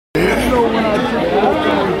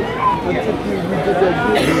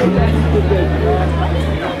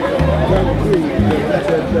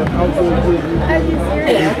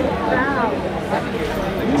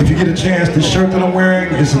get a chance, the shirt that I'm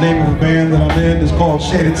wearing is the name of a band that I'm in. It's called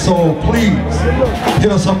Shaded Soul. Please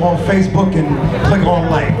hit us up on Facebook and click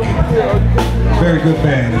on like. Very good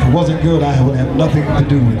band. If it wasn't good, I would have nothing to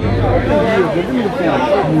do with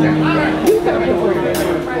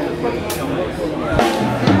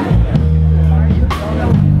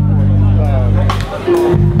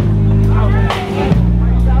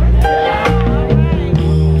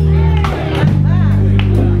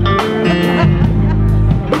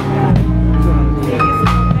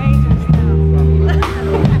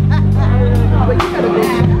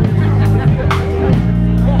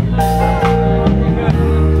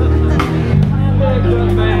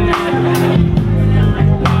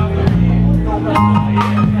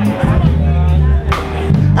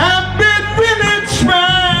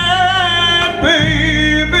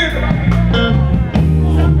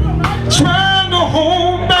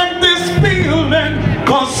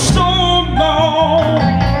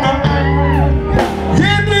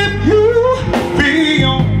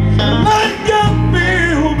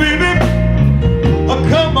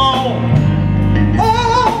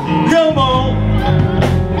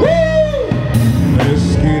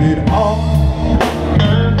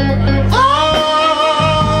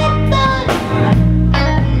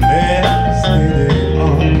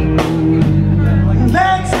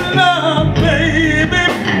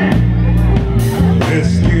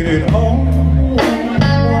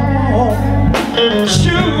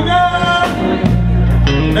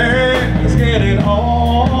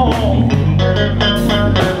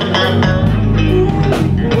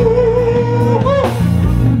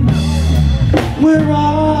We're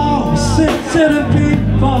all sensitive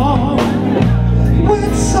people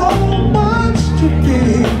with so much to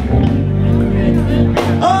give.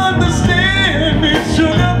 Understand me,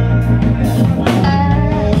 sugar.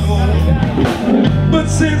 But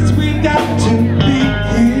since we got to be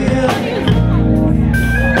here,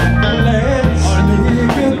 let's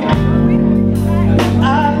leave it.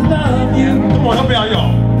 I love you. Come on, help me out,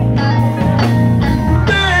 y'all.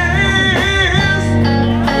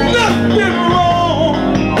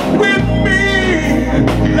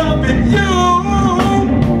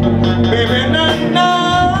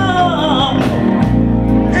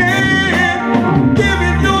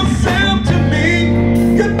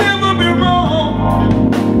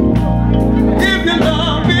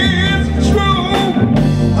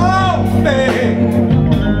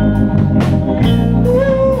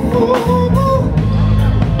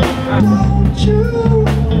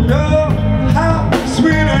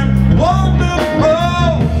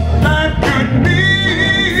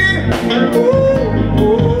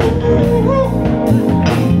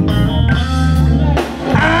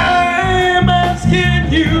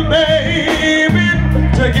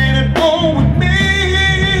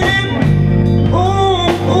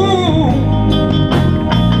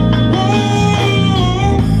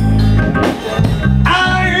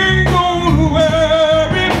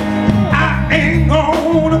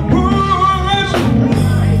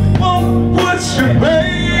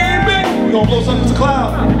 Blow something to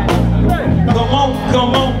cloud. Come on,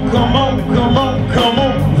 come on, come on, come on, come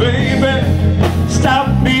on, baby.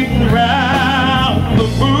 Stop beating around the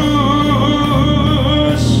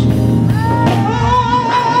bush.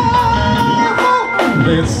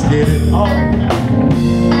 Let's get it on.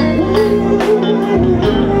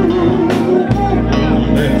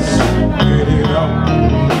 Let's get it on.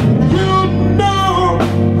 You know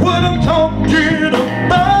what I'm talking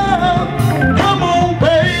about. Come on,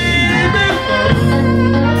 baby.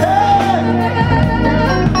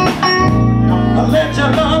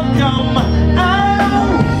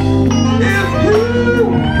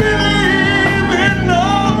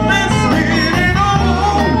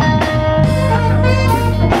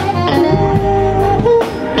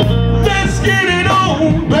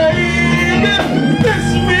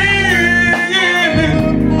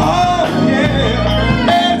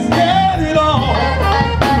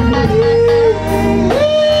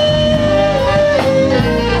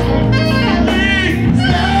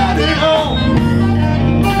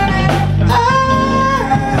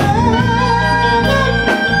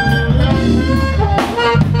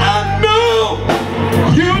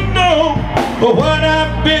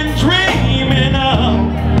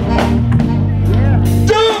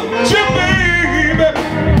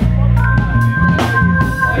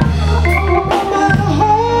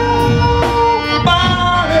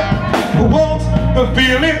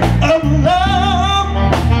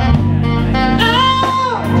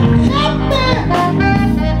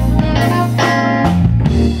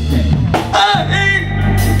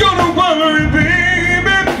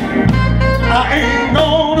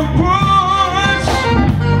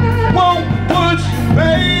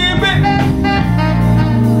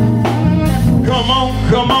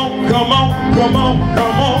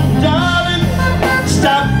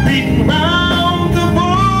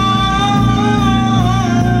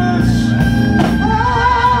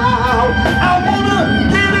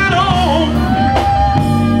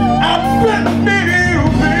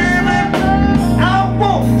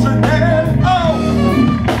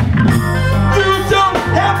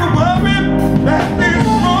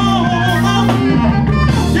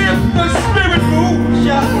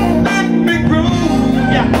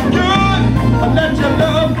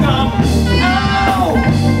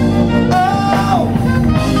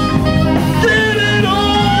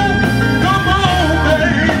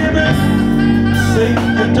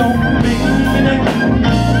 don't mean it.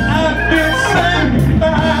 I've been saying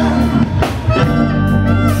goodbye.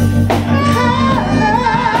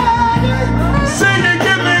 Say you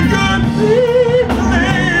give me good feeling.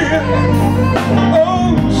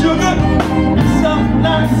 Oh, sugar, some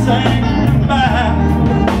nights saying goodbye.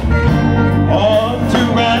 Oh, too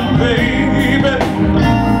bad, baby.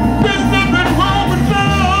 There's nothing wrong with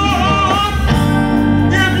love.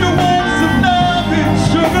 If you want some loving,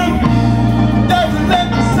 sugar, doesn't let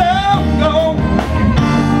yourself go.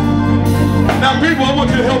 Now, people, I want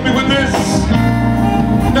you to help me with this.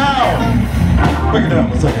 Now, break it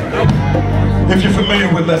down a second. If you're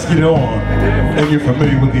familiar with Let's Get It On, and you're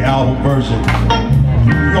familiar with the album version,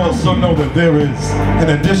 you also know that there is an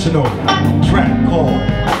additional track called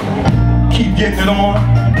Keep Getting It On.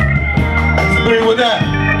 Familiar with that?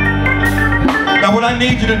 Now what I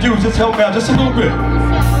need you to do is just help me out just a little bit.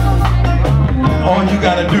 All you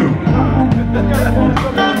gotta do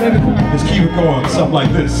is keep it going, something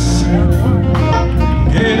like this.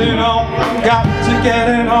 Get it on, got to get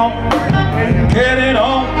it on. Get it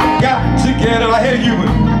on, got to get it on. I hear you.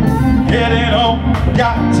 Get it on,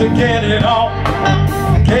 got to get it on.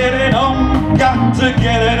 Get it on, got to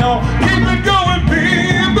get it on. Keep it going,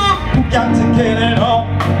 people. Got to get it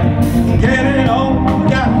on. Get it on,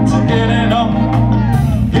 got to get it on.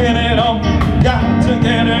 Get it on, got to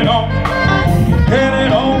get it on. Get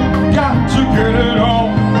it on, got to get it on.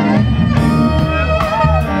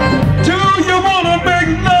 Do you want to make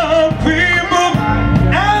love, people,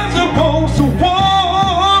 as opposed to war?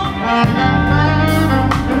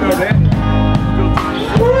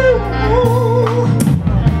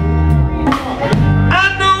 I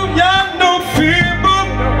know y'all know, people,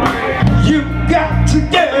 you got to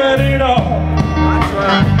get it on.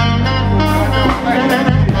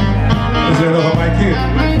 Is there another mic here?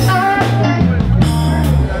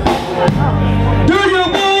 Do you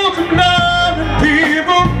want some love,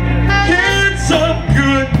 people? Get some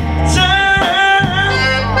good time.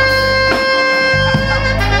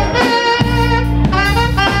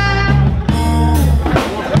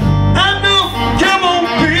 I know, come on,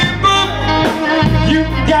 people, you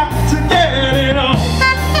got to get it on.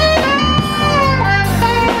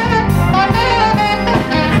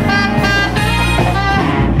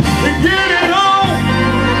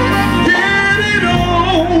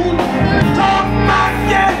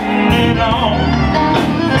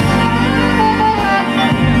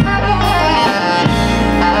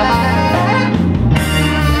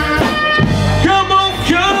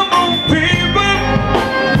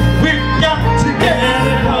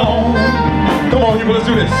 Let's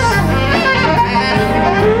do this.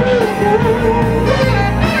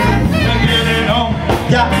 Get it on,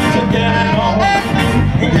 got to get it on.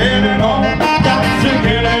 Get it on, got to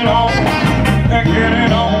get it on. Get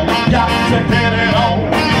it on, got to get it on.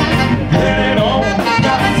 Get it on,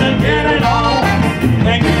 got to get it on. Get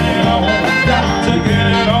it on, got to get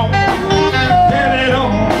it on. Get it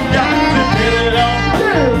on, got to get it on.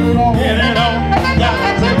 Get it on, got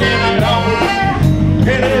to get it on.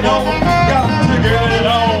 Get it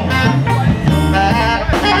on.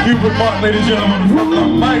 Hubert Mark, ladies and gentlemen, from the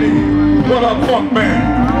mighty What Up Funk Band.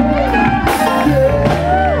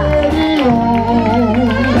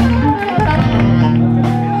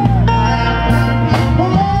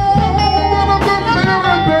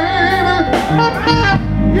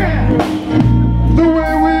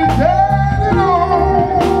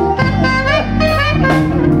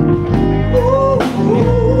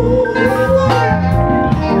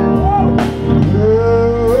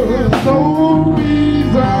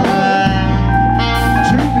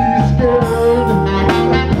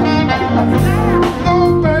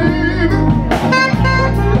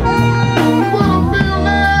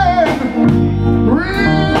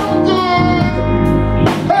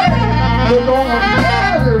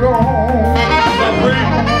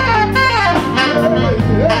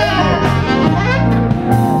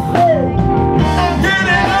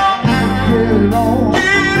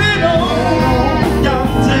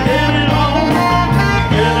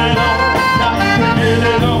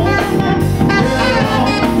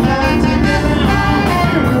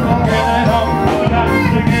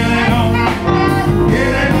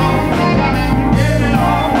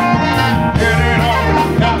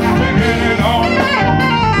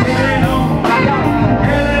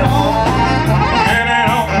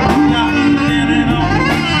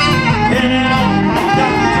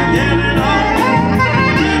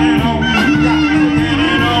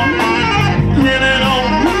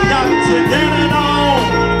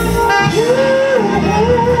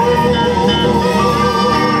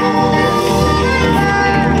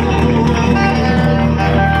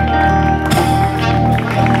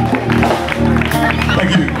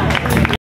 you.